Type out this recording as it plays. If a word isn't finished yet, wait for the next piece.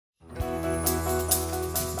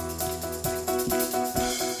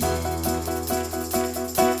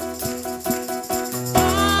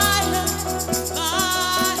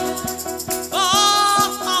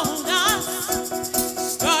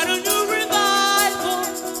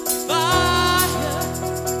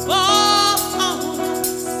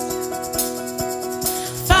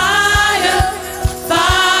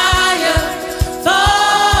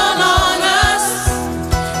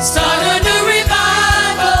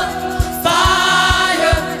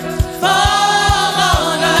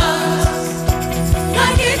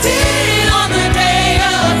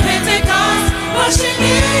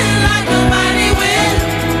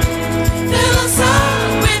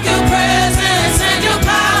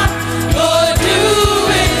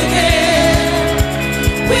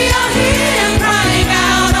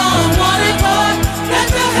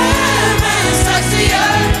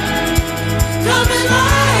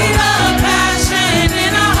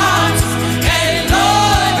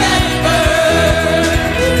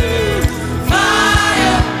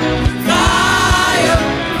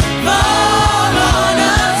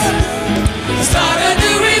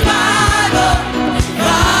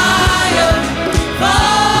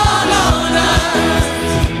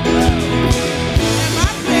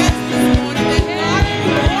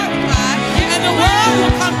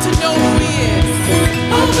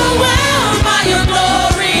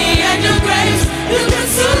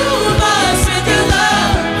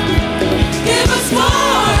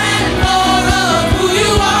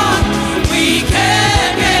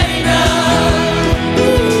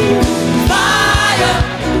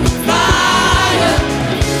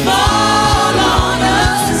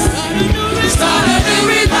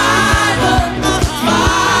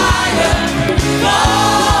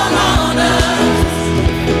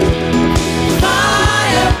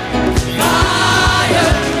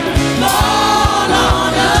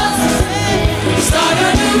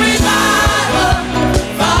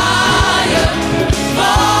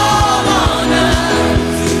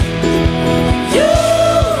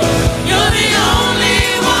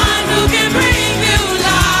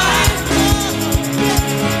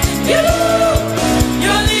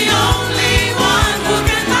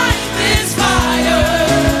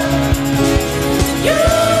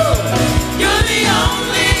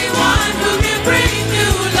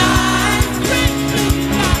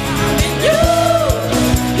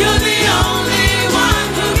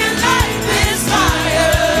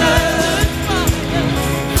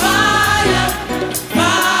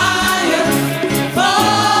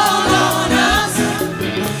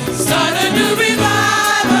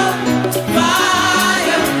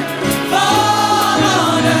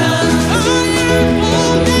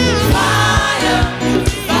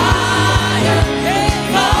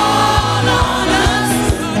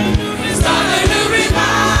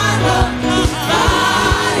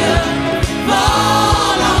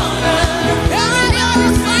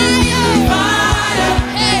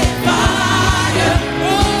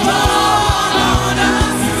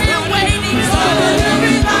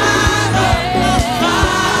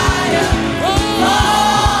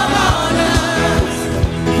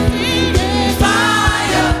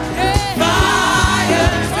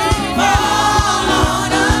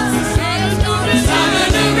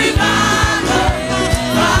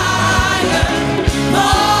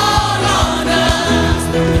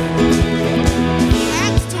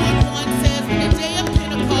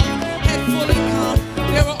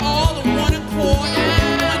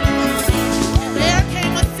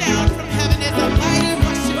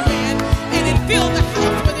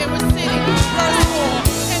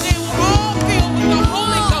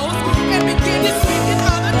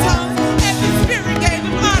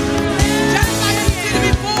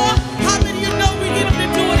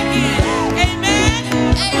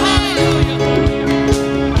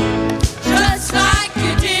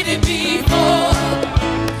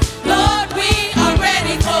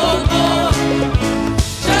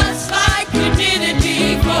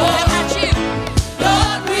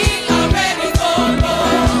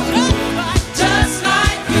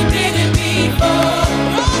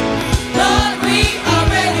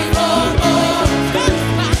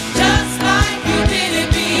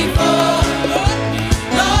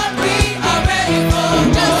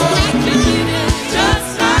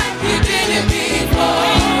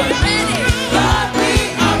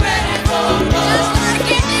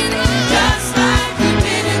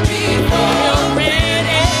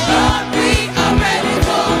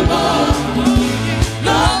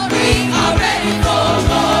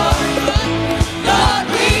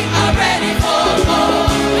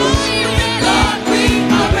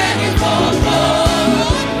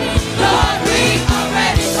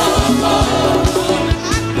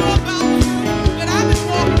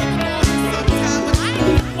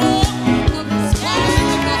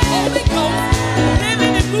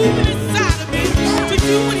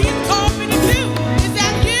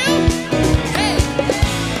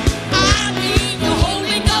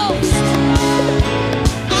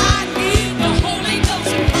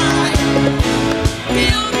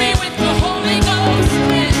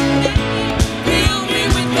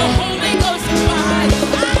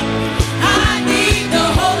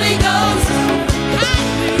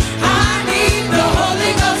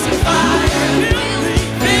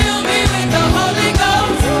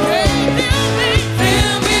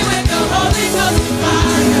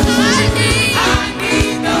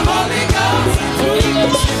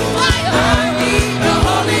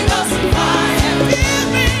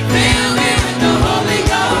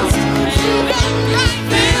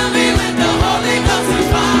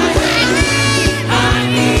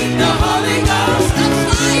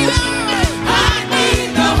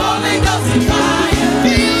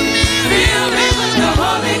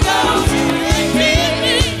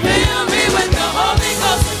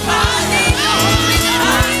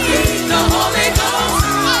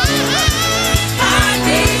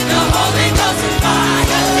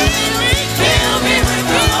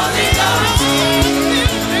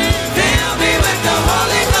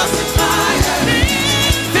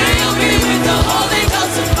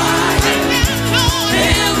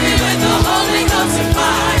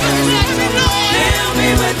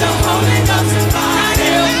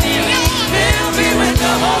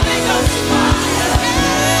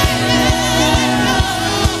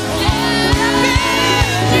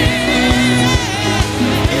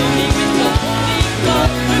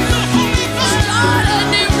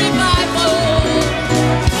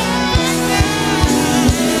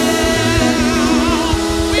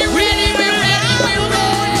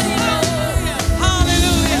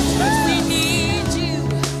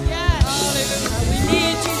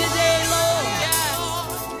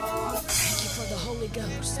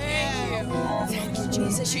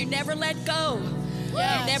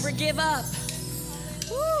give up.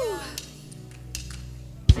 Woo.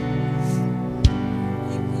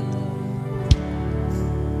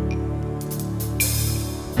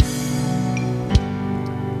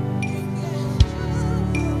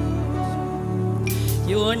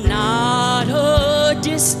 You're not a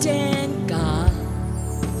distant God,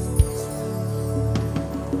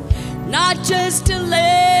 not just a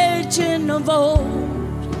legend of old.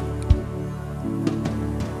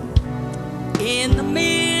 In the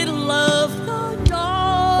middle of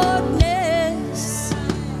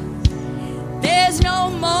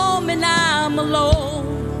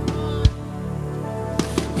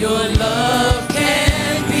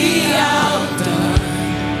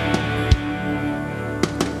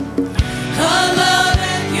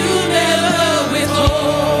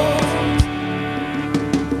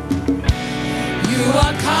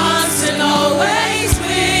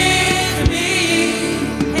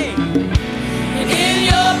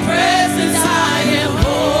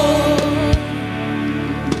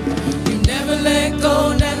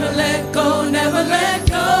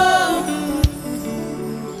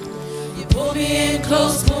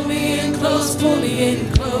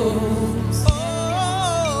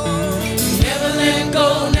let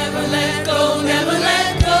go, never let go, never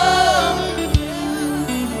let go.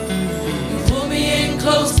 Pull me in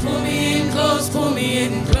close, pull me in close, pull me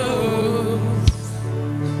in close.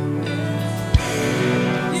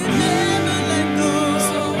 You never let go,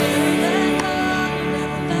 so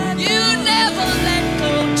you never let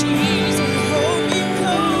go, Jesus. Hold me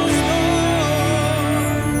close, Lord.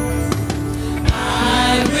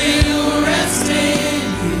 I will rest in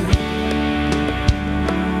you.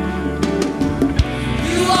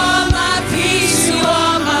 You are my peace, you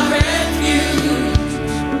are my refuge.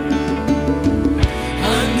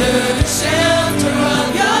 Under the shelter of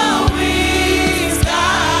your wings,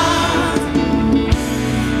 God.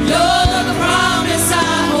 You're the promise I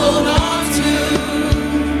hold on to.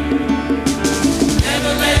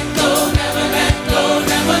 Never let go, never let go,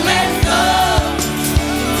 never let go.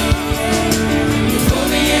 You pull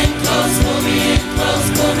me in close, pull me in close,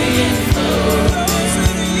 pull me in close.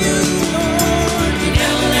 You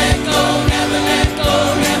never let go, never let go,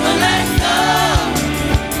 never let go.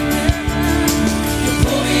 You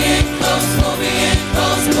pull me in close, pull me in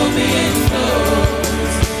close, pull me in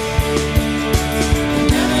close.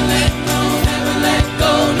 Never let go, never let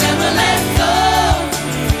go, never let go.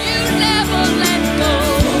 You never let go.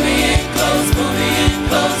 Pull me in close, pull me in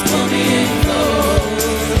close, pull me in close.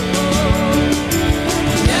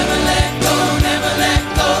 Never let go, never let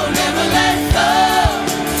go, never let go.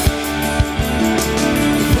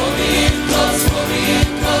 Pull me in close, pull me in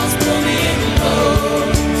close, pull me in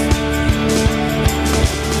close.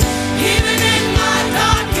 Even in my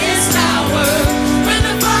darkest hour, when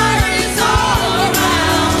the fire is all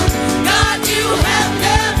around, God, you have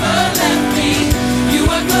never left me. You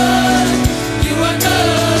are good, you are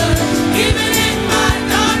good. Even in my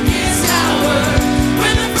darkest hour,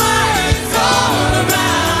 when the fire is all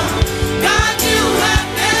around, God, you have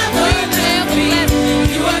never left me.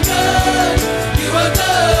 You are good, you are good.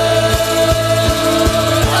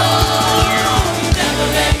 Oh, never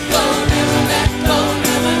let go, never let go,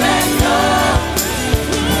 never let go.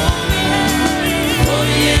 Pull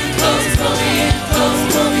me in close, pull me in close,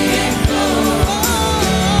 pull me in close.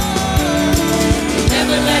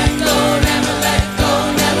 Never let go, never let go,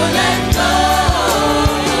 never let go.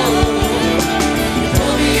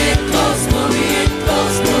 Pull me in close, pull me in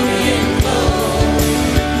close, pull me in close.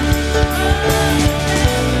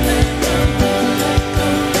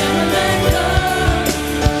 Never let go.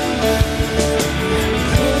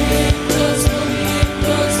 Pull me in close, pull me in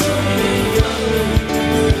close, pull me in close.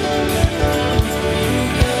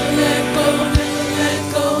 Never let go, never let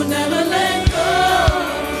go, never let go.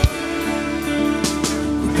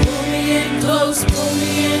 Pull me in close, pull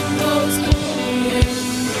me in close, pull me in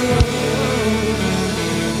close.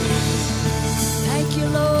 Thank you,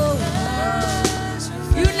 Lord.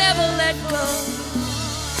 You never let go.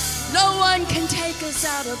 No one can take us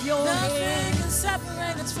out of your hand.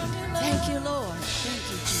 Thank you, Lord. Thank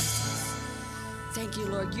you, Jesus. Thank you,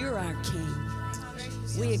 Lord. You're our King.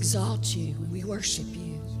 We exalt you. We worship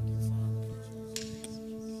you.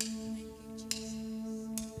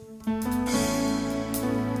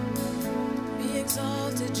 Be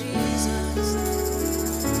exalted, Jesus.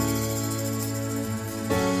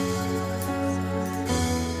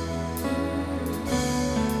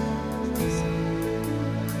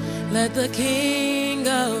 Let the King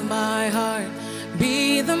of my heart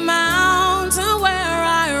be the mountain where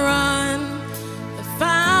I run, the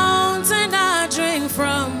fountain I drink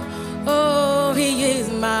from. Oh, he is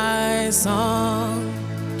my song.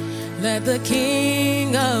 Let the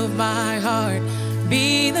King of my heart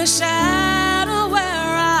be the shadow where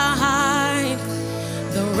I hide,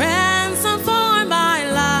 the ransom for my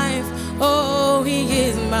life. Oh, he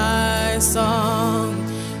is my song.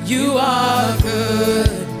 You are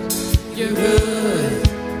good, you're good.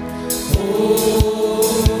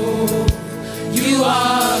 Oh, you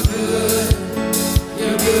are good,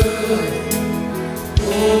 you're good.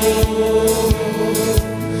 Oh,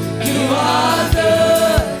 you are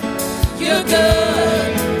good, you're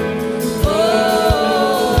good.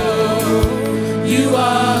 Oh, you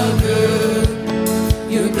are good,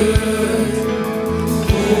 you're good.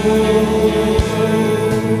 Oh,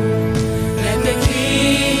 let the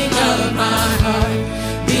King of my heart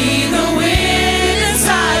be the wind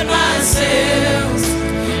inside my sails,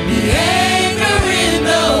 the anchor in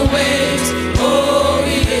the waves. Oh,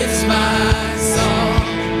 he is my song.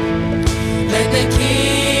 Let the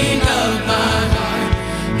King of my heart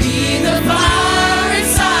be the fire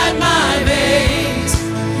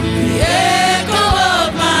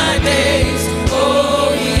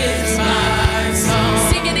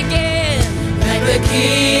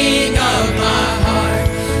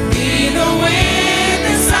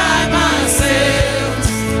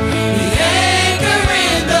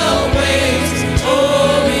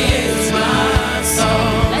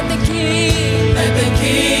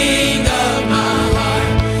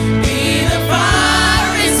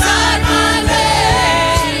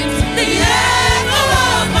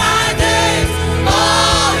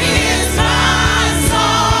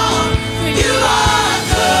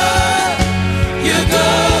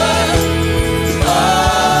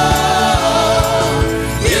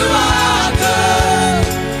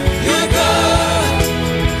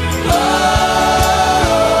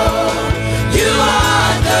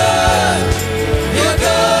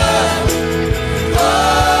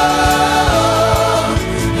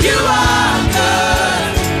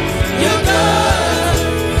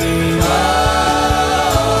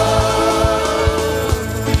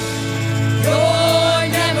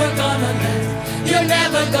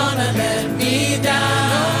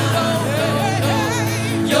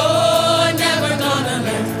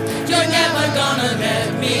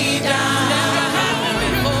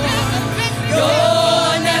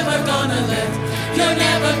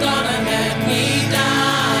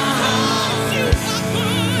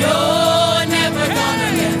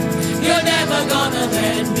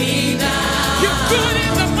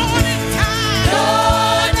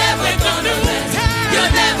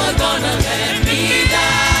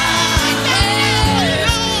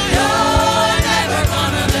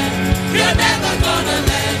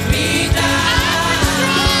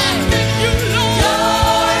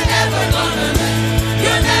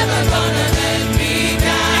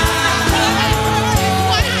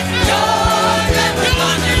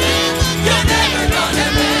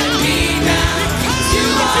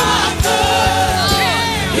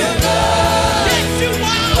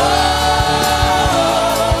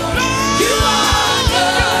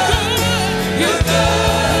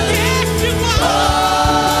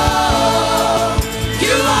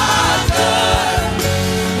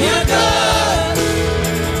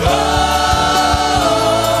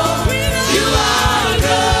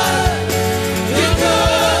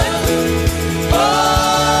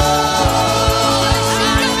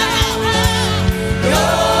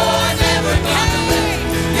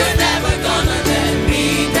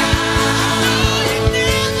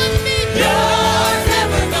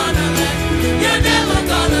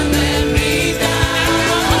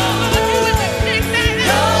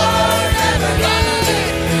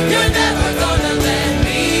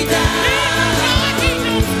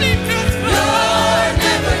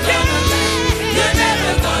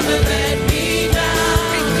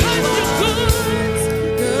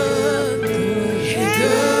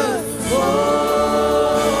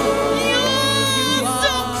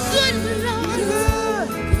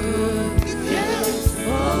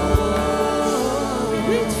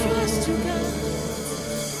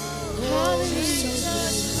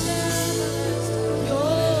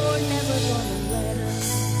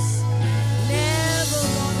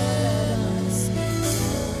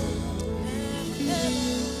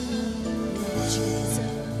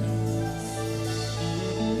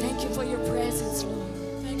presence, Lord.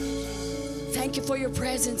 Thank you for your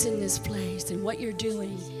presence in this place and what you're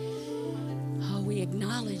doing. Oh, we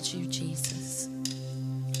acknowledge you, Jesus.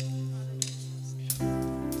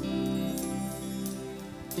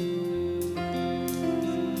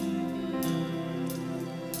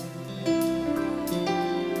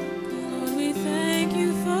 Lord, we thank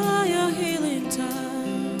you for your healing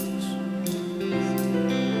touch.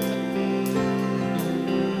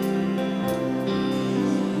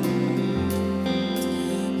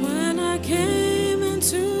 When I came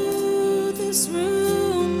into this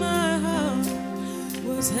room, my heart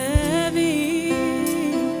was heavy.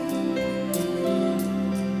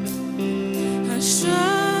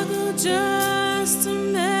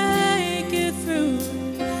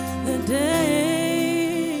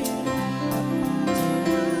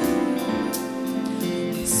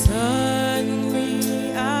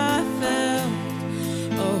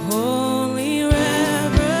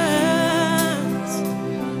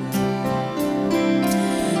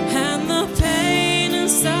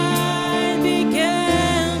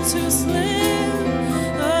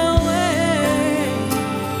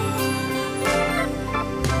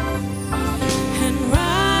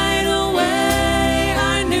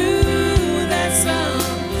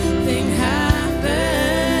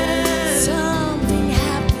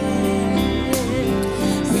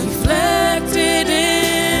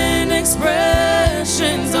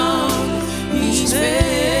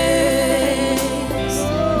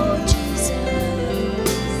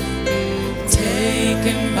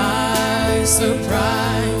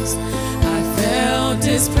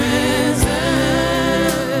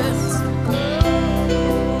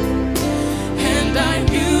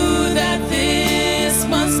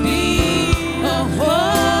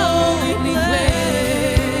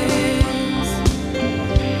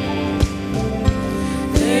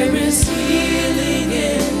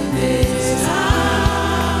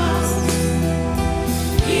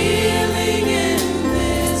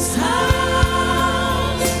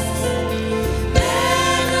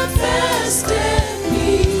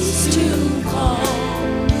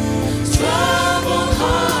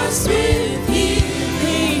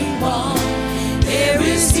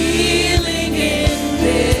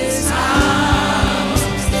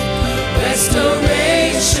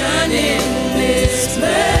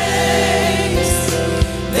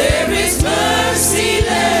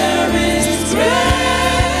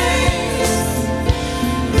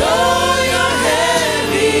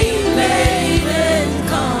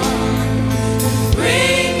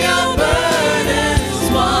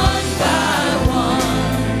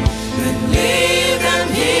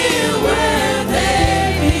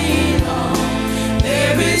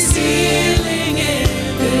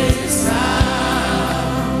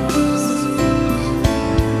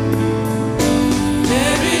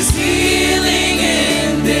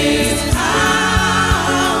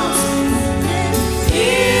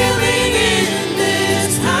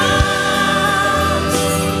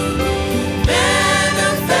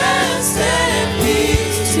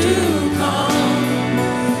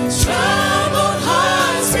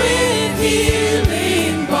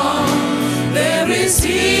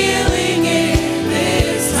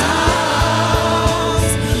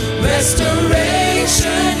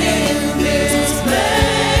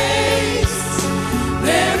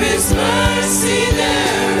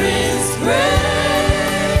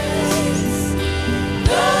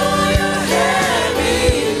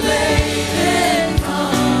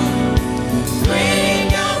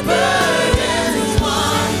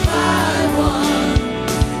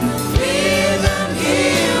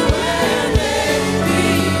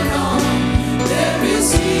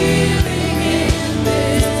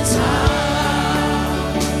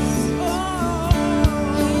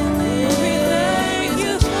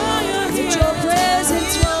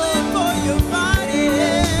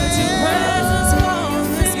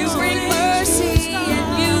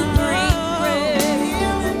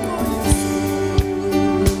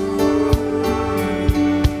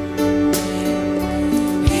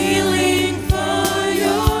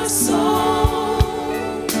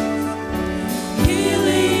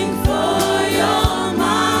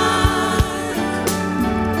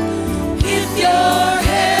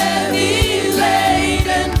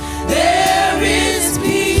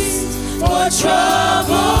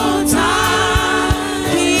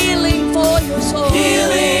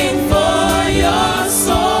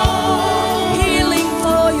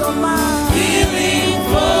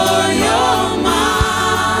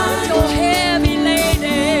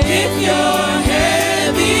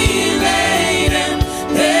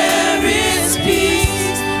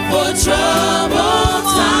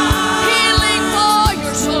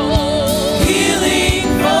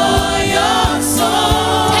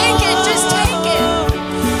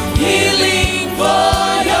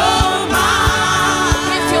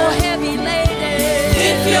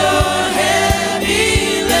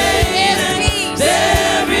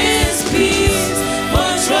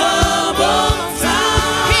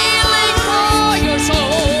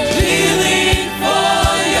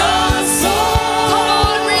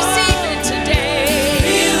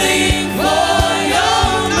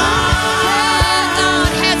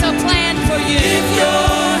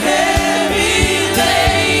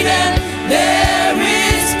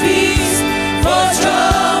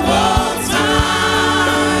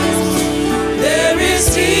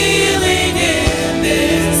 is healing in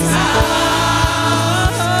this house.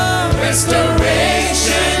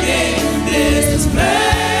 Restoration in this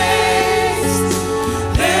place.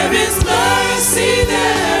 There is mercy,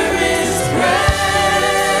 there is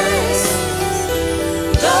grace.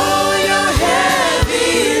 Though you're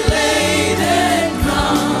heavy laden,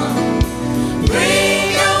 come. Bring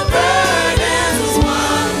your burdens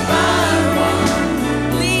one by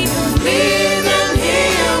one. Leave them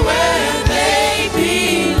here where they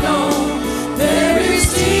belong. There is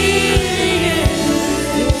healing in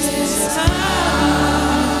this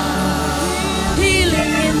house.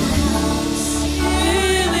 Healing in the house.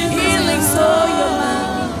 Healing for your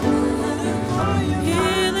mind.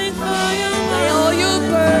 Healing for your mind. Lay all your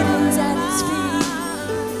burdens at His feet.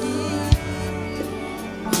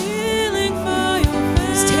 Healing for your mind.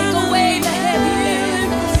 Just take away the heavy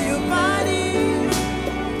load for your body.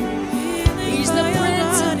 He's the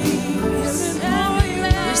Prince of Peace.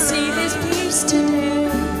 Receive His peace today.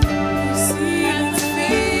 At the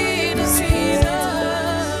feet of Jesus.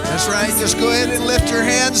 That's right. Just go ahead and lift your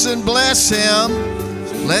hands and bless Him.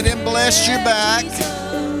 Let Him bless you back.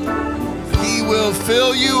 He will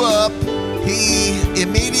fill you up. He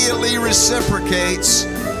immediately reciprocates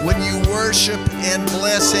when you worship and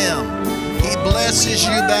bless Him. He blesses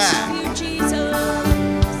you back.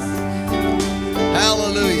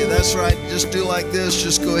 Hallelujah. That's right. Just do like this.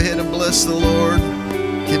 Just go ahead and bless the Lord.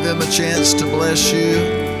 Give Him a chance to bless you.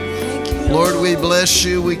 Lord, we bless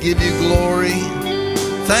you. We give you glory.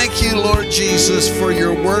 Thank you, Lord Jesus, for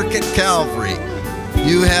your work at Calvary.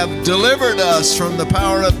 You have delivered us from the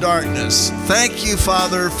power of darkness. Thank you,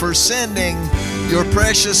 Father, for sending your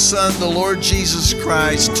precious Son, the Lord Jesus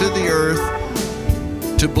Christ, to the earth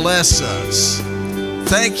to bless us.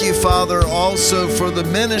 Thank you, Father, also for the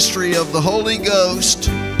ministry of the Holy Ghost,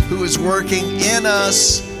 who is working in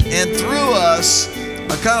us and through us,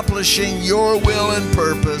 accomplishing your will and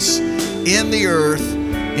purpose in the earth,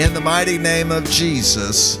 in the mighty name of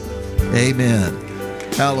Jesus. Amen.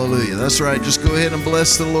 Hallelujah. That's right. Just go ahead and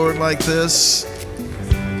bless the Lord like this.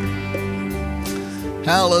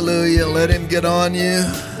 Hallelujah. Let Him get on you.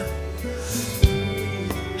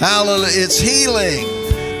 Hallelujah. It's healing.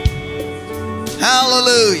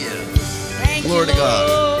 Hallelujah. Glory to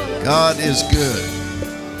God. God is good.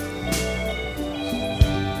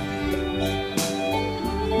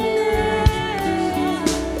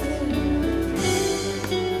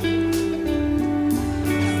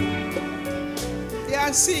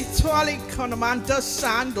 Si tuali konamanta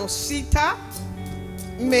sando sita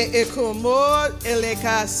me ekomor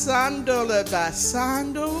eleka sando le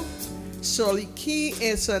basando soliki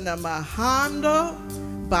esana mahando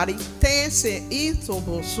barite se ito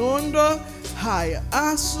bosundo haya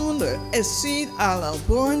asundo esin ala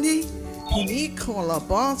bondi hini con la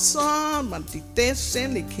bonsa mantite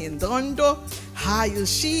sen le kindondo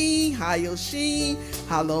Hayoshi,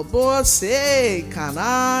 halobo se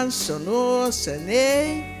kanan sono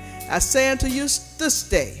sene. I say unto you this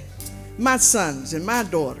day, my sons and my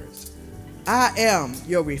daughters, I am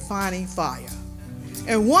your refining fire.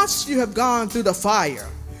 And once you have gone through the fire,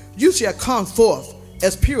 you shall come forth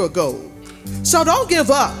as pure gold. So don't give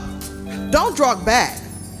up. Don't draw back.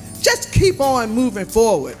 Just keep on moving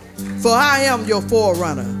forward, for I am your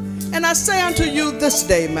forerunner. And I say unto you this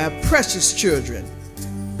day, my precious children,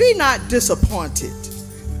 be not disappointed.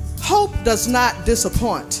 Hope does not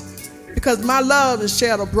disappoint, because my love is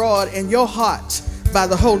shed abroad in your hearts by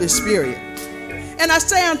the Holy Spirit. And I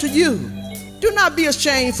say unto you, do not be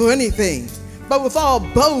ashamed for anything, but with all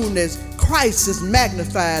boldness, Christ is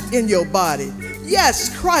magnified in your body.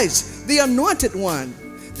 Yes, Christ, the anointed one.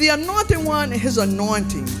 The anointed one, his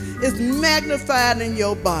anointing is magnified in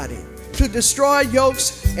your body to destroy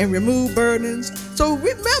yokes and remove burdens. So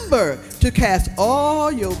remember to cast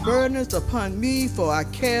all your burdens upon me, for I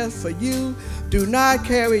care for you. Do not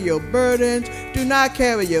carry your burdens. Do not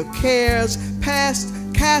carry your cares.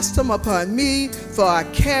 Cast them upon me, for I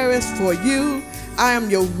careth for you. I am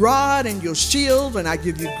your rod and your shield, and I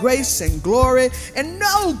give you grace and glory, and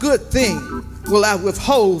no good thing will I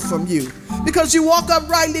withhold from you, because you walk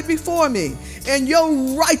uprightly before me, and your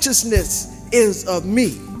righteousness is of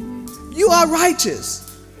me. You are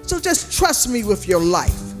righteous, so just trust me with your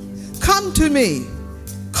life. Come to me,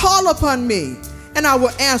 call upon me, and I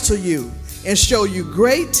will answer you and show you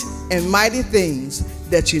great and mighty things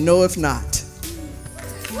that you know if not.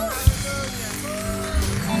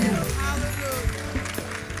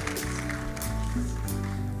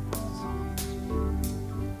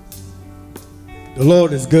 The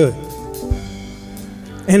Lord is good.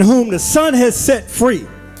 And whom the Son has set free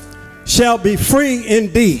shall be free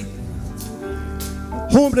indeed.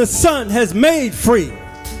 Whom the Son has made free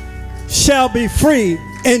shall be free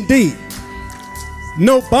indeed.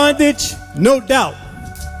 No bondage, no doubt.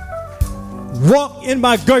 Walk in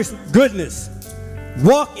my goodness.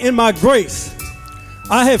 Walk in my grace.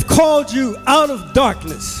 I have called you out of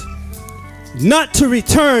darkness, not to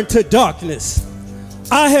return to darkness.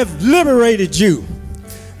 I have liberated you,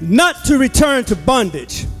 not to return to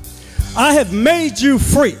bondage. I have made you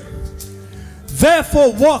free.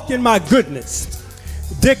 Therefore walk in my goodness.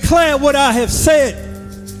 Declare what I have said.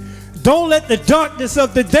 Don't let the darkness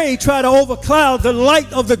of the day try to overcloud the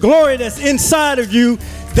light of the glory that's inside of you,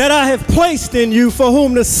 that I have placed in you. For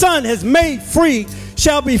whom the Son has made free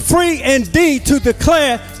shall be free indeed, to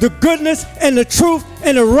declare the goodness and the truth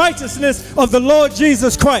and the righteousness of the Lord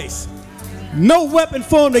Jesus Christ. No weapon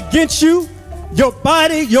formed against you, your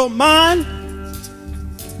body, your mind,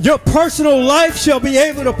 your personal life shall be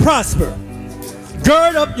able to prosper.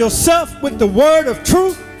 Gird up yourself with the word of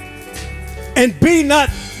truth, and be not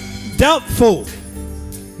doubtful,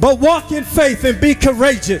 but walk in faith and be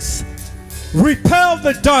courageous. Repel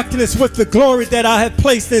the darkness with the glory that I have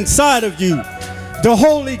placed inside of you, the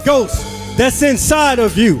Holy Ghost that's inside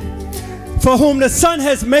of you. For whom the Son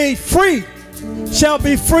has made free shall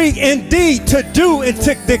be free indeed, to do and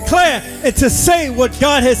to declare and to say what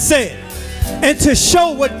God has said, and to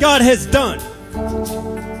show what God has done.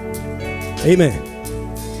 Amen.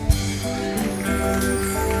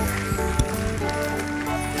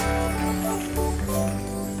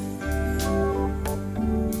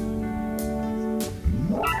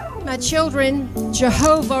 My children,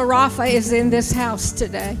 Jehovah Rapha is in this house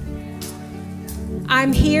today.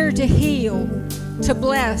 I'm here to heal, to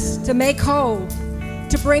bless, to make whole,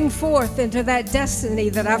 to bring forth into that destiny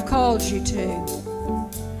that I've called you to.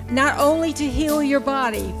 Not only to heal your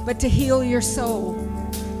body, but to heal your soul,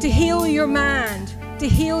 to heal your mind, to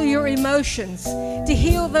heal your emotions, to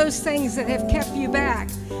heal those things that have kept you back.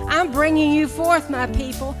 I'm bringing you forth, my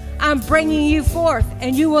people. I'm bringing you forth,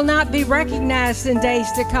 and you will not be recognized in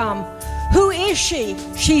days to come. Who is she?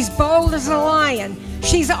 She's bold as a lion.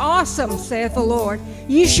 She's awesome, saith the Lord.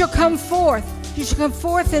 You shall come forth. You shall come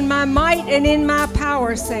forth in my might and in my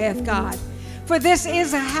power, saith God. For this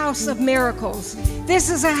is a house of miracles. This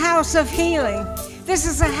is a house of healing. This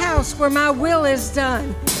is a house where my will is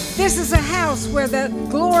done. This is a house where the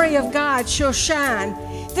glory of God shall shine.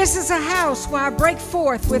 This is a house where I break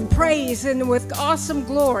forth with praise and with awesome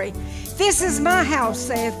glory. This is my house,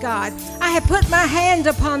 saith God. I have put my hand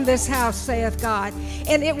upon this house, saith God,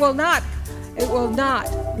 and it will not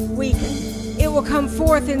weaken. It will come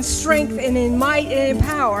forth in strength and in might and in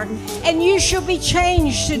power. And you shall be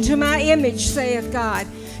changed into my image, saith God.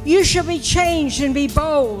 You shall be changed and be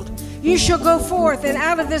bold. You shall go forth and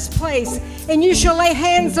out of this place, and you shall lay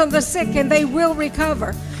hands on the sick, and they will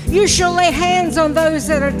recover. You shall lay hands on those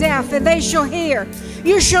that are deaf, and they shall hear.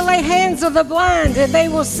 You shall lay hands on the blind, and they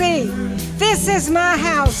will see. This is my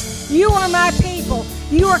house. You are my people.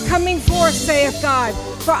 You are coming forth, saith God.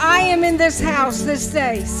 For I am in this house this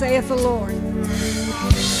day, saith the Lord.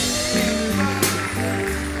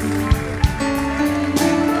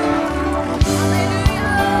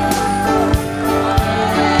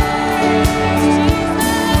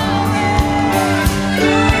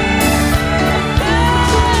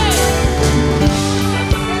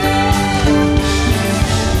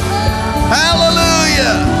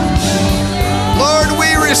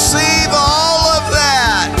 Receive all of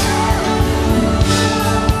that.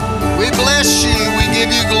 We bless you. We give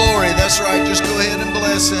you glory. That's right. Just go ahead and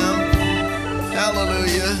bless him.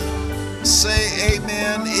 Hallelujah. Say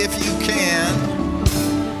amen if you can.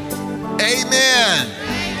 Amen.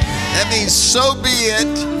 That means so be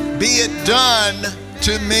it done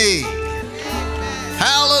to me.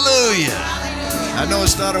 Hallelujah. I know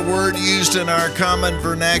it's not a word used in our common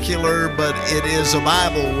vernacular, but it is a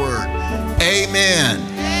Bible word. Amen.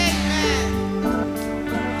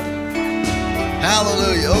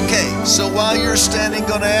 Hallelujah. Okay, so while you're standing, I'm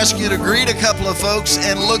going to ask you to greet a couple of folks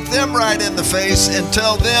and look them right in the face and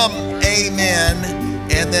tell them amen,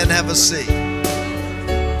 and then have a seat.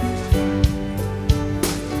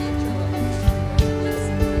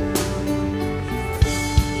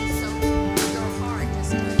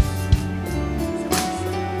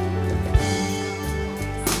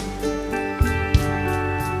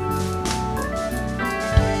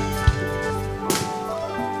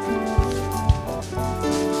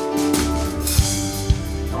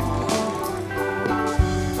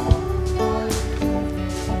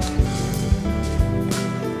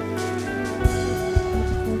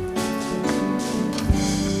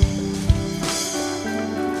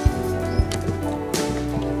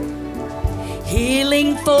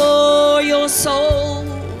 Healing for your soul,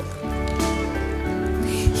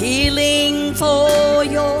 healing for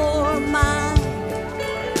your mind.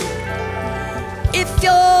 If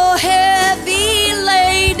you're heavy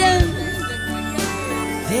laden,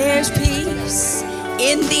 there's peace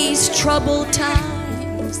in these troubled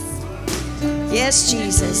times. Yes,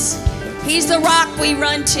 Jesus. He's the rock we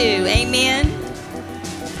run to. Amen.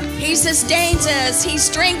 He sustains us. He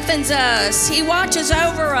strengthens us. He watches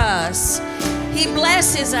over us. He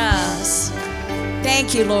blesses us.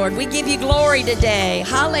 Thank you, Lord. We give you glory today.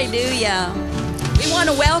 Hallelujah. We want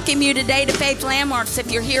to welcome you today to Faith Landmarks.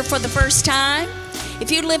 If you're here for the first time,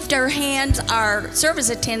 if you lift our hands, our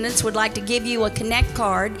service attendants would like to give you a Connect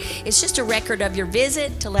card. It's just a record of your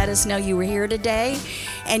visit to let us know you were here today.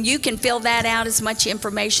 And you can fill that out, as much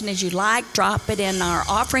information as you like. Drop it in our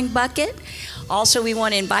offering bucket. Also, we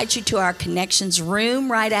want to invite you to our Connections room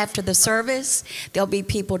right after the service. There'll be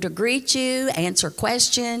people to greet you, answer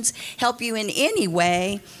questions, help you in any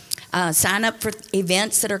way. Sign up for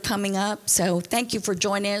events that are coming up. So thank you for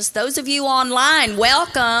joining us. Those of you online,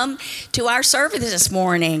 welcome to our service this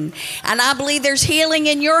morning. And I believe there's healing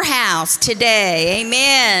in your house today.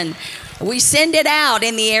 Amen. We send it out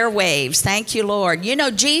in the airwaves. Thank you, Lord. You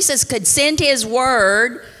know, Jesus could send his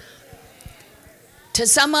word to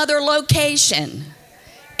some other location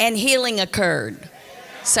and healing occurred.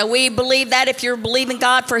 So we believe that if you're believing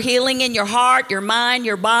God for healing in your heart, your mind,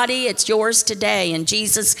 your body, it's yours today in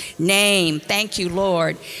Jesus' name. Thank you,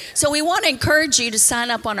 Lord. So we want to encourage you to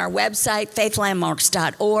sign up on our website,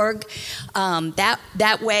 faithlandmarks.org.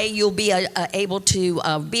 That way you'll be able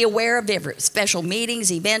to be aware of different special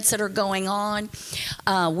meetings, events that are going on.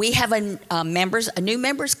 We have a new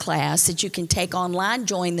members class that you can take online,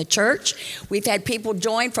 join the church. We've had people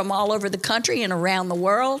join from all over the country and around the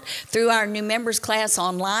world through our new members class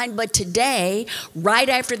online. But today, right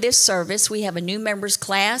after this service, we have a new members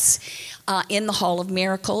class in the Hall of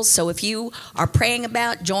Miracles. So if you are praying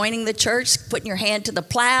about joining the church, putting your hand to the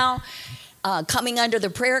plow, coming under the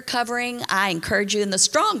prayer covering, I encourage you in the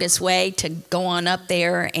strongest way to go on up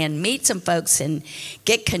there and meet some folks and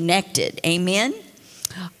get connected. Amen.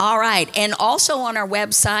 All right, and also on our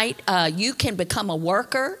website, you can become a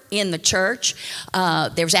worker in the church.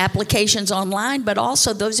 There's applications online, but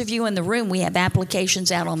also those of you in the room, we have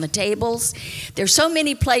applications out on the tables. There's so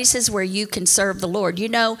many places where you can serve the Lord. You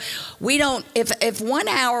know, we don't, if 1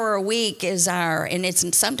 hour a week is our, and it's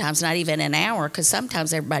sometimes not even an hour, because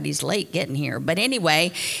sometimes everybody's late getting here. But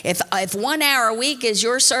anyway, if 1 hour a week is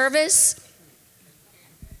your service,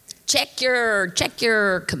 check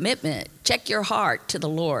your commitment, check your heart to the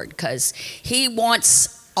Lord, because he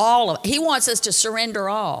wants us to surrender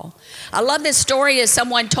all. I love this story, as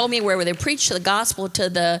someone told me, where they preached the gospel to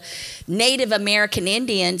the Native American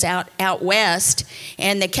Indians out west,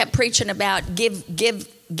 and they kept preaching about give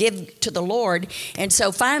to the Lord. And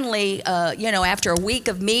so finally, after a week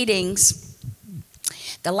of meetings,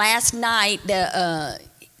 the last night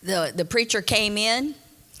the preacher came in.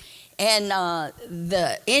 And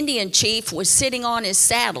the Indian chief was sitting on his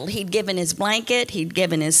saddle. He'd given his blanket, he'd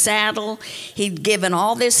given his saddle, he'd given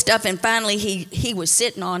all this stuff, and finally he was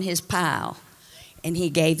sitting on his pile, and he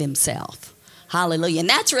gave himself. Hallelujah. And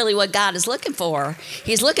that's really what God is looking for.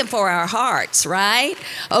 He's looking for our hearts, right?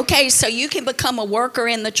 Okay, so you can become a worker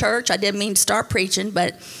in the church. I didn't mean to start preaching,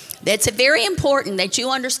 but it's very important that you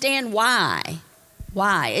understand why.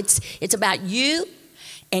 Why? It's about you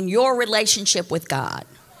and your relationship with God.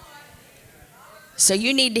 So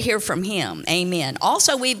you need to hear from him. Amen.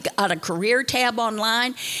 Also, we've got a career tab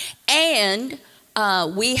online, and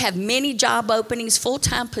we have many job openings,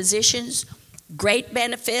 full-time positions, great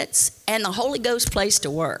benefits, and the Holy Ghost place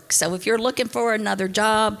to work. So if you're looking for another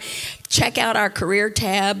job, check out our career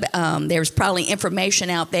tab. There's probably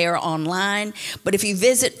information out there online. But if you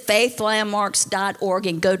visit faithlandmarks.org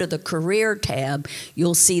and go to the career tab,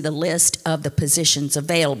 you'll see the list of the positions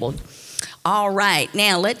available. All right,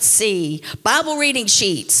 now let's see. Bible reading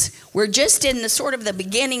sheets. We're just in the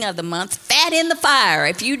beginning of the month. Fat in the fire.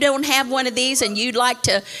 If you don't have one of these and you'd like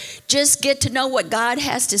to just get to know what God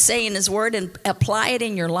has to say in his word and apply it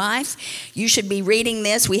in your life, you should be reading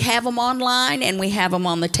this. We have them online and we have them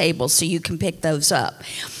on the table, so you can pick those up.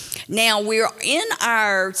 Now, we're in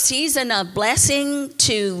our season of blessing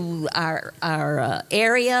to our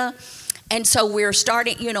area. And so we're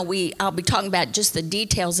starting, I'll be talking about just the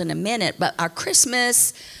details in a minute, but our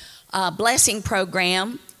Christmas blessing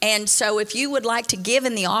program. And so if you would like to give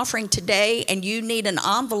in the offering today and you need an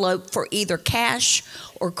envelope for either cash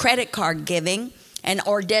or credit card giving,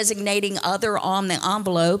 or designating other on the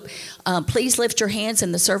envelope, please lift your hands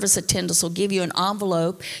and the service attendants will give you an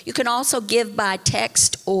envelope. You can also give by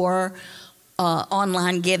text or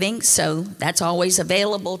online giving, so that's always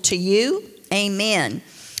available to you. Amen.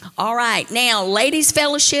 All right, now, Ladies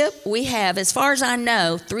Fellowship, we have, as far as I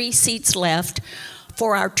know, 3 seats left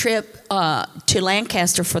for our trip to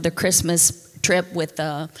Lancaster for the Christmas trip with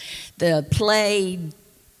the play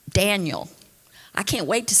Daniel. I can't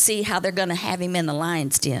wait to see how they're going to have him in the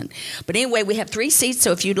lion's den. But anyway, we have 3 seats,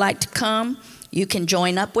 so if you'd like to come, you can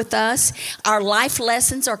join up with us. Our life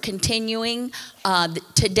lessons are continuing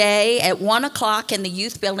today at 1 o'clock in the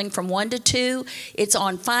youth building from 1 to 2. It's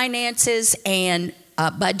on finances and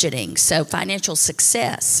budgeting, so financial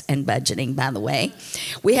success and budgeting, by the way.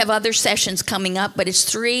 We have other sessions coming up, but it's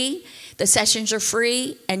 3. The sessions are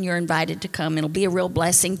free, and you're invited to come. It'll be a real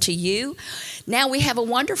blessing to you. Now we have a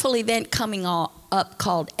wonderful event coming up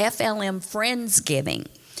called FLM Friendsgiving.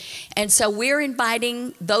 And so we're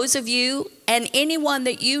inviting those of you and anyone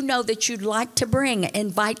that you know that you'd like to bring,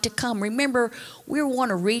 invite to come. Remember, we want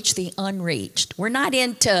to reach the unreached. We're not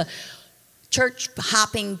into church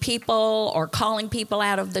hopping people or calling people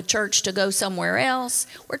out of the church to go somewhere else.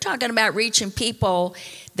 We're talking about reaching people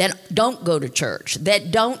that don't go to church,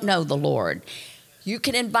 that don't know the Lord. You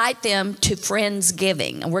can invite them to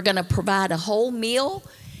Friendsgiving, and we're going to provide a whole meal,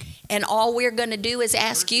 and all we're going to do is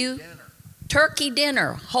ask you, turkey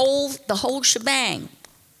dinner, the whole shebang,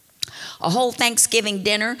 a whole Thanksgiving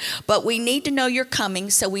dinner. But we need to know you're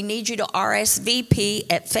coming, so we need you to RSVP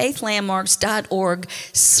at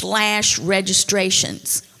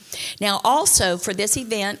faithlandmarks.org/registrations. Now, also for this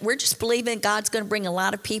event, we're just believing God's going to bring a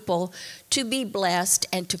lot of people to be blessed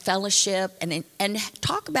and to fellowship and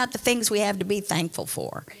talk about the things we have to be thankful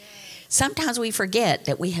for. Sometimes we forget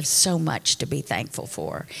that we have so much to be thankful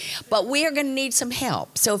for. But we are going to need some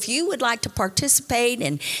help. So if you would like to participate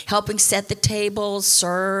in helping set the tables,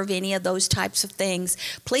 serve, any of those types of things,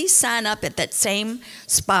 please sign up at that same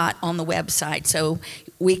spot on the website so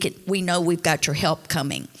we know we've got your help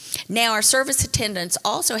coming. Now, our service attendants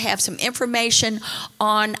also have some information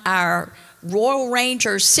on our Royal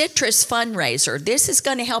Rangers Citrus fundraiser. This is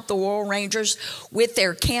going to help the Royal Rangers with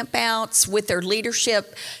their campouts, with their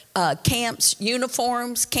leadership camps,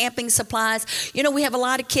 uniforms, camping supplies. You know, we have a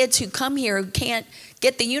lot of kids who come here who can't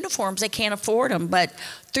get the uniforms. They can't afford them. But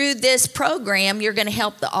through this program, you're going to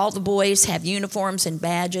help all the boys have uniforms and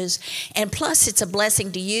badges. And plus, it's a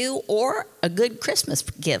blessing to you or a good Christmas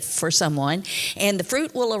gift for someone. And the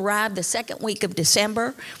fruit will arrive the 2nd week of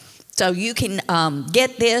December. So you can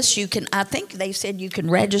get this. You can, I think they said you can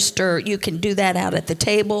register. You can do that out at the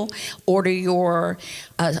table, order your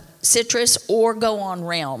citrus, or go on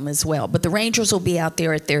Realm as well. But the Rangers will be out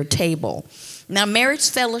there at their table. Now, Marriage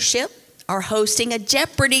Fellowship are hosting a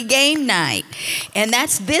Jeopardy game night. And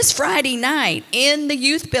that's this Friday night in the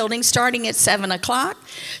youth building starting at 7 o'clock.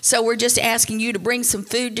 So we're just asking you to bring some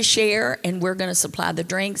food to share, and we're going to supply the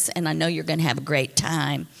drinks, and I know you're going to have a great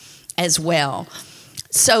time as well.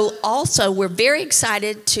 So also, we're very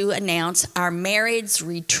excited to announce our marriage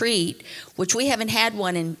retreat, which we haven't had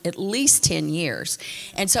one in at least 10 years.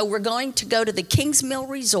 And so we're going to go to the Kingsmill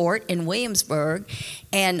Resort in Williamsburg,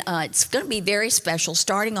 and it's going to be very special,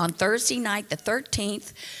 starting on Thursday night, the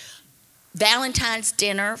 13th, Valentine's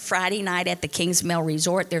dinner Friday night at the Kingsmill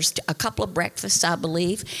Resort. There's a couple of breakfasts, I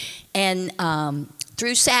believe, and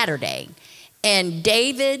through Saturday. And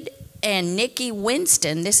David and Nikki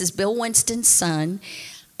Winston, this is Bill Winston's son,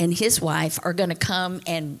 and his wife are going to come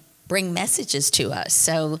and bring messages to us.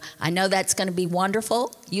 So I know that's going to be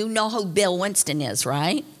wonderful. You know who Bill Winston is,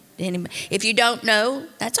 right? If you don't know,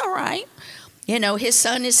 that's all right. You know, his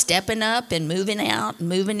son is stepping up and moving out and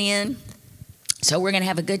moving in. So we're going to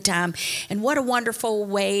have a good time. And what a wonderful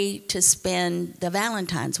way to spend the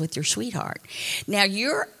Valentine's with your sweetheart. Now,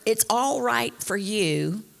 it's all right for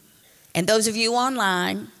you, and those of you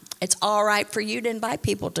online, it's all right for you to invite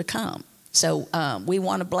people to come. So we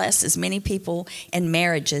want to bless as many people and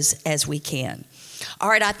marriages as we can. All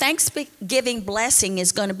right, our Thanksgiving blessing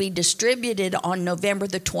is going to be distributed on November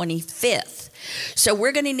the 25th. So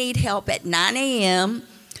we're going to need help at 9 a.m.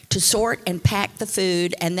 to sort and pack the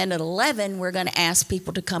food. And then at 11, we're going to ask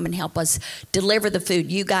people to come and help us deliver the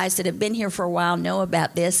food. You guys that have been here for a while know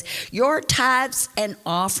about this. Your tithes and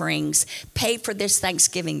offerings pay for this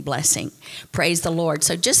Thanksgiving blessing. Praise the Lord.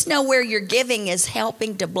 So just know where your giving is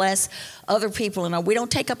helping to bless other people. And we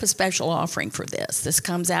don't take up a special offering for this. This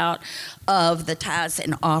comes out of the tithes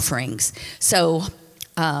and offerings. So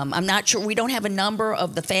I'm not sure. We don't have a number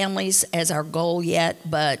of the families as our goal yet,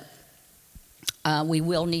 but we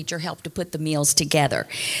will need your help to put the meals together.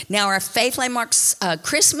 Now, our Faith Landmarks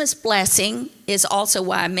Christmas blessing is also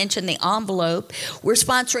why I mentioned the envelope. We're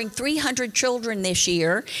sponsoring 300 children this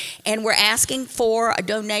year, and we're asking for a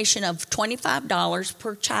donation of $25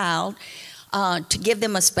 per child. to give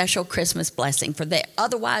them a special Christmas blessing for that.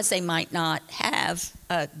 Otherwise, they might not have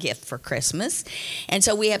a gift for Christmas. And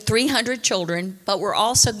so we have 300 children, but we're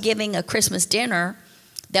also giving a Christmas dinner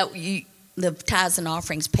that the tithes and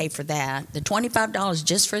offerings pay for that. The $25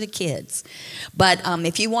 just for the kids. But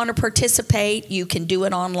if you want to participate, you can do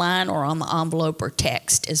it online or on the envelope or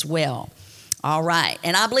text as well. All right.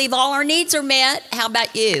 And I believe all our needs are met. How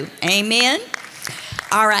about you? Amen.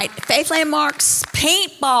 All right. Faith Landmarks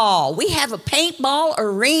paintball. We have a paintball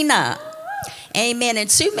arena. Amen.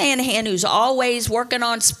 And Sue Manahan, who's always working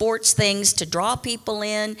on sports things to draw people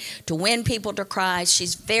in, to win people to Christ,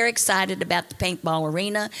 she's very excited about the paintball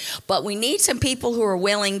arena. But we need some people who are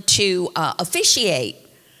willing to officiate.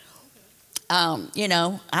 You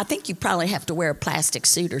know, I think you probably have to wear a plastic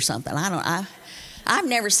suit or something. I've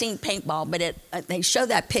never seen paintball, but they show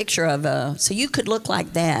that picture of so you could look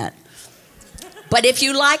like that. But if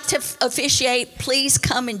you like to officiate, please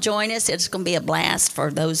come and join us. It's going to be a blast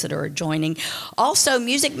for those that are joining. Also,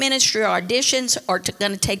 music ministry auditions are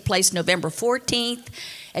going to take place November 14th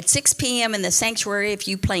at 6 p.m. in the sanctuary. If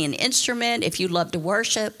you play an instrument, if you love to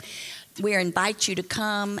worship, we invite you to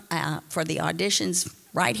come for the auditions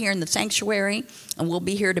right here in the sanctuary, and we'll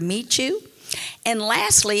be here to meet you. And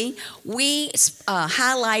lastly, we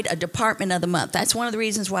highlight a department of the month. That's one of the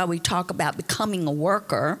reasons why we talk about becoming a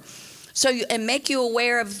worker. And make you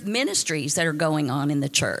aware of ministries that are going on in the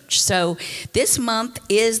church. So this month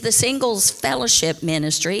is the Singles Fellowship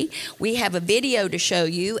Ministry. We have a video to show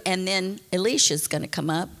you, and then Alicia's going to come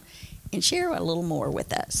up and share a little more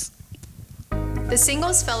with us. The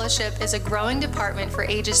Singles Fellowship is a growing department for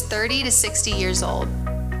ages 30 to 60 years old.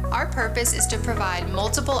 Our purpose is to provide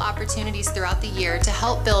multiple opportunities throughout the year to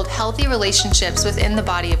help build healthy relationships within the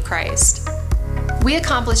body of Christ. We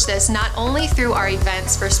accomplish this not only through our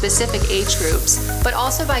events for specific age groups, but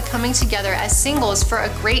also by coming together as singles for a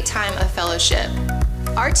great time of fellowship.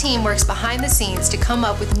 Our team works behind the scenes to come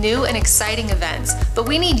up with new and exciting events, but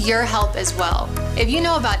we need your help as well. If you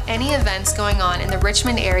know about any events going on in the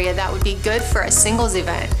Richmond area that would be good for a singles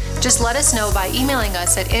event, just let us know by emailing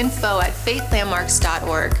us at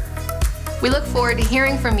info@faithlandmarks.org. We look forward to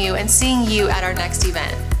hearing from you and seeing you at our next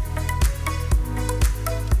event.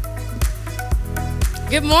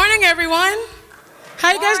 Good morning, everyone.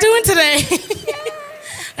 How you guys doing today?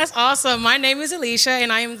 That's awesome. My name is Alicia,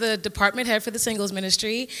 and I am the department head for the Singles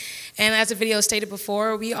Ministry. And as the video stated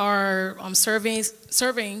before, we are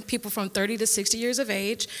serving people from 30 to 60 years of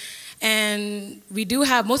age. And we do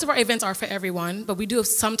have, most of our events are for everyone, but we do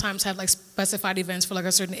sometimes have like specified events for like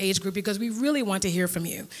a certain age group because we really want to hear from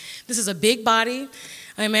you. This is a big body.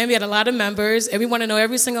 Amen. We had a lot of members, and we want to know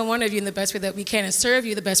every single one of you in the best way that we can and serve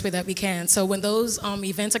you the best way that we can. So when those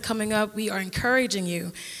events are coming up, we are encouraging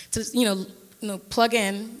you to, plug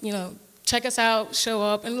in, check us out, show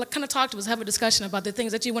up, and kind of talk to us, have a discussion about the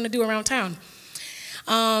things that you want to do around town.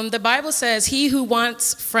 The Bible says, he who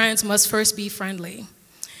wants friends must first be friendly.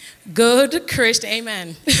 Good Christian,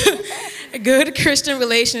 amen. Good Christian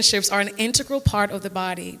relationships are an integral part of the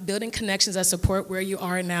body, building connections that support where you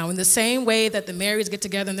are now. In the same way that the marrieds get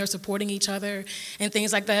together and they're supporting each other and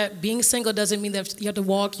things like that, being single doesn't mean that you have to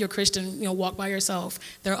walk your Christian, walk by yourself.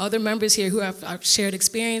 There are other members here who have shared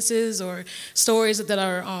experiences or stories that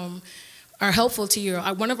are helpful to you.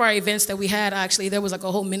 One of our events that we had, actually, there was like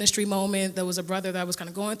a whole ministry moment. There was a brother that was kind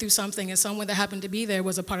of going through something, and someone that happened to be there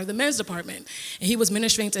was a part of the men's department, and he was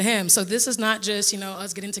ministering to him. So this is not just,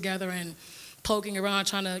 us getting together and poking around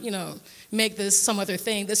trying to, make this some other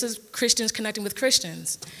thing. This is Christians connecting with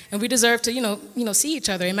Christians, and we deserve to, see each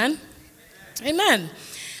other. Amen? Amen.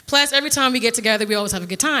 Plus, every time we get together, we always have a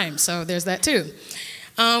good time, so there's that too.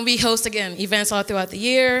 We host, again, events all throughout the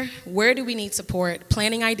year. Where do we need support?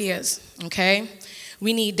 Planning ideas, okay?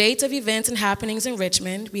 We need dates of events and happenings in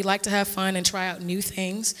Richmond. We like to have fun and try out new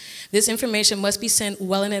things. This information must be sent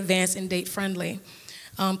well in advance and date-friendly.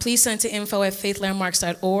 Please send to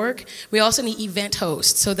info@faithlandmarks.org. We also need event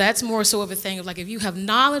hosts. So that's more so of a thing of like if you have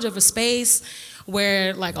knowledge of a space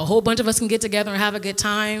where like a whole bunch of us can get together and have a good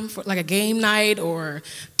time for like a game night or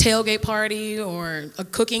tailgate party or a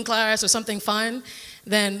cooking class or something fun,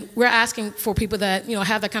 then we're asking for people that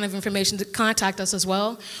have that kind of information to contact us as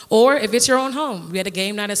well. Or if it's your own home, we had a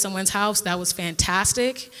game night at someone's house that was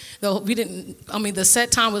fantastic. Though the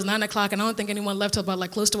set time was 9 o'clock, and I don't think anyone left till about like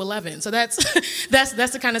close to 11. So that's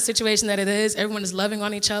the kind of situation that it is. Everyone is loving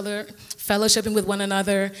on each other, fellowshipping with one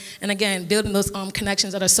another, and again building those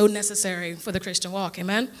connections that are so necessary for the Christian walk.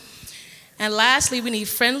 Amen. And lastly, we need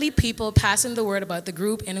friendly people passing the word about the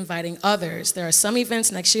group and inviting others. There are some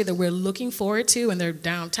events next year that we're looking forward to, and they're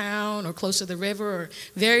downtown or close to the river or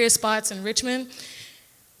various spots in Richmond.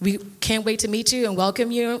 We can't wait to meet you and welcome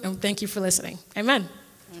you, and thank you for listening. Amen.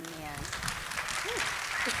 Amen.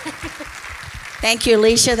 Thank you,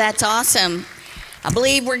 Alicia. That's awesome. I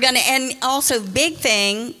believe we're going to, and also big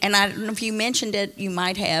thing, and I don't know if you mentioned it, you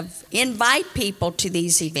might have, invite people to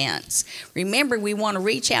these events. Remember, we want to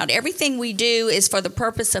reach out. Everything we do is for the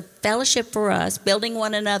purpose of fellowship for us, building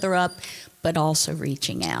one another up, but also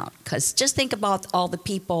reaching out. Because just think about all the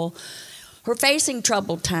people who are facing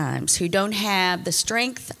troubled times, who don't have the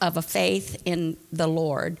strength of a faith in the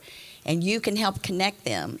Lord, and you can help connect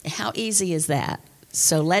them. How easy is that?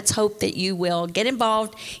 So let's hope that you will get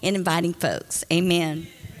involved in inviting folks. Amen.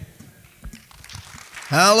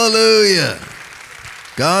 Hallelujah.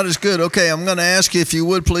 God is good. Okay, I'm going to ask you if you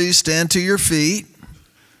would please stand to your feet.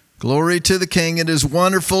 Glory to the King. It is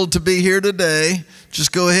wonderful to be here today.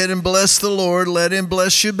 Just go ahead and bless the Lord. Let him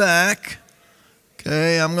bless you back.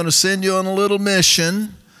 Okay, I'm going to send you on a little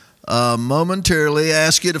mission momentarily.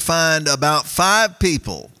 Ask you to find about 5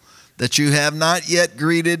 people that you have not yet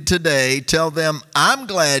greeted today. Tell them, I'm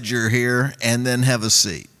glad you're here, and then have a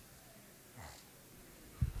seat.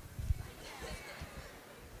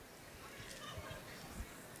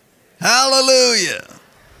 Hallelujah.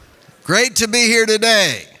 Great to be here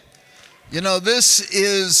today. You know, this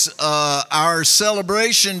is our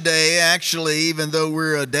celebration day, actually, even though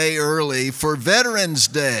we're a day early, for Veterans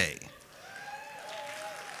Day.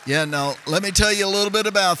 Yeah, now, let me tell you a little bit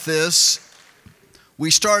about this. We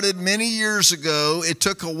started many years ago. It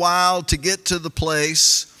took a while to get to the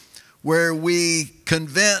place where we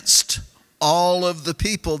convinced all of the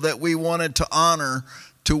people that we wanted to honor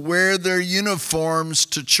to wear their uniforms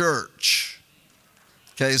to church.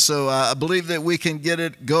 Okay, so I believe that we can get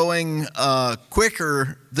it going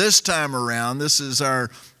quicker this time around. This is our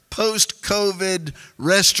post-COVID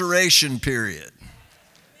restoration period.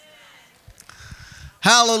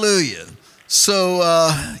 Hallelujah. So,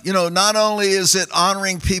 you know, not only is it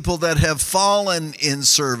honoring people that have fallen in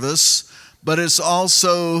service, but it's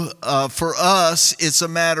also, for us, it's a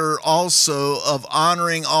matter also of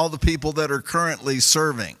honoring all the people that are currently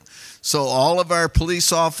serving. So all of our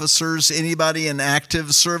police officers, anybody in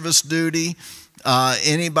active service duty,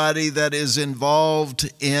 anybody that is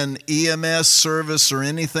involved in EMS service or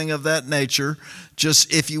anything of that nature,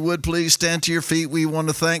 just if you would please stand to your feet. We want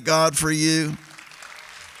to thank God for you.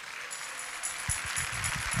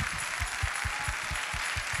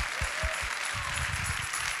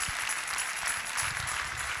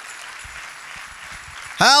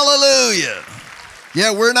 Hallelujah.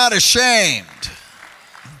 Yeah, we're not ashamed.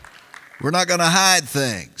 We're not going to hide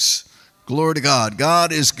things. Glory to God.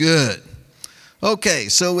 God is good. Okay,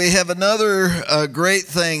 so we have another great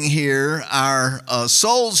thing here. Our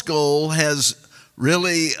Souls Goal has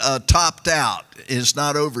really topped out. It's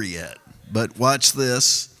not over yet, but watch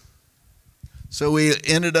this. So we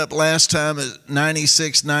ended up last time at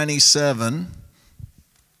 96, 97.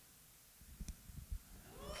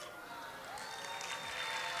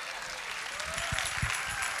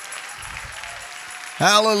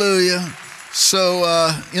 Hallelujah.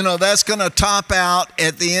 So, you know, that's going to top out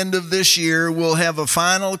at the end of this year. We'll have a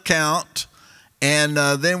final count, and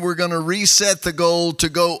then we're going to reset the goal to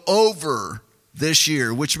go over this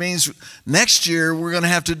year, which means next year we're going to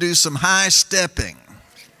have to do some high stepping.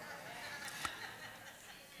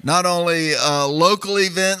 Not only local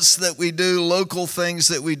events that we do, local things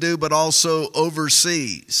that we do, but also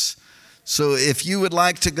overseas. So if you would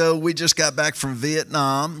like to go, we just got back from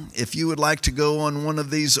Vietnam. If you would like to go on one of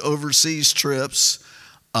these overseas trips,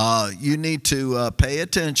 you need to pay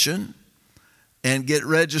attention and get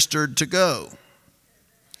registered to go.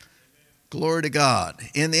 Glory to God.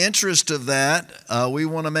 In the interest of that, we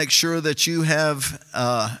want to make sure that you have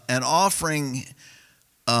an offering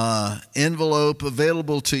envelope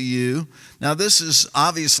available to you. Now, this is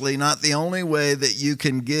obviously not the only way that you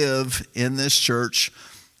can give in this church.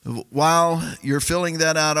 While you're filling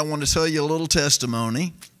that out, I want to tell you a little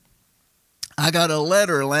testimony. I got a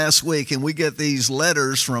letter last week, and we get these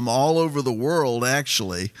letters from all over the world,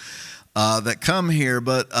 actually, that come here.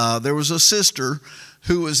 But there was a sister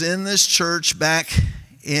who was in this church back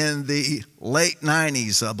in the late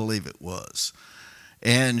 90s, I believe it was.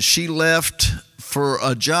 And she left for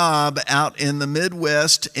a job out in the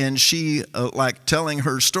Midwest, and she, like telling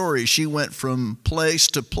her story, she went from place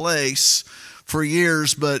to place for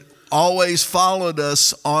years, but always followed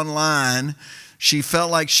us online. She felt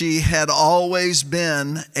like she had always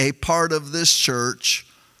been a part of this church.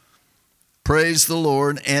 Praise the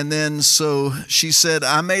Lord. And then so she said,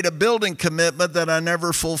 I made a building commitment that I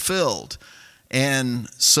never fulfilled. And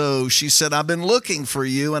so she said, I've been looking for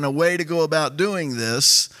you and a way to go about doing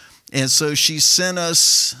this. And so she sent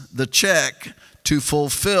us the check to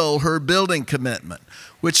fulfill her building commitment,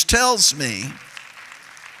 which tells me,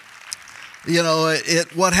 you know,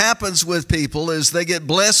 what happens with people is they get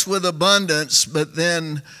blessed with abundance, but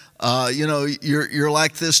then, you know, you're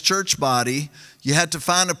like this church body. You have to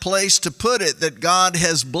find a place to put it that God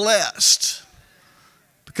has blessed,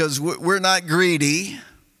 because we're not greedy.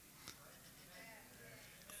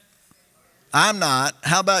 I'm not.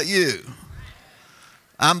 How about you?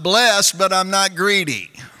 I'm blessed, but I'm not greedy.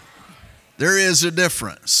 There is a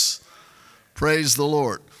difference. Praise the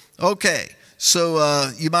Lord. Okay,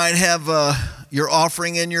 so you might have your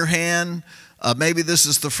offering in your hand. Maybe this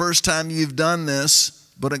is the first time you've done this,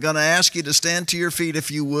 but I'm going to ask you to stand to your feet if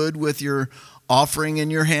you would, with your offering in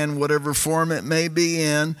your hand, whatever form it may be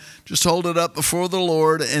in. Just hold it up before the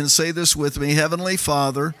Lord and say this with me. Heavenly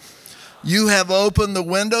Father, you have opened the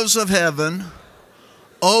windows of heaven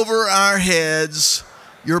over our heads.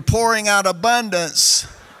 You're pouring out abundance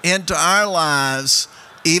into our lives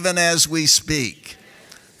even as we speak.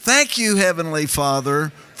 Thank you, Heavenly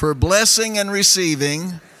Father, for blessing and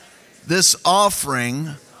receiving this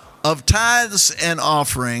offering of tithes and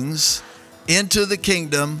offerings into the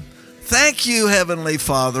kingdom. Thank you, Heavenly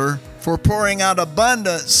Father, for pouring out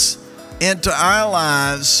abundance into our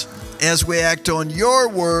lives as we act on your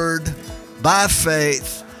word by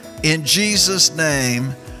faith. In Jesus'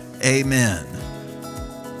 name, amen.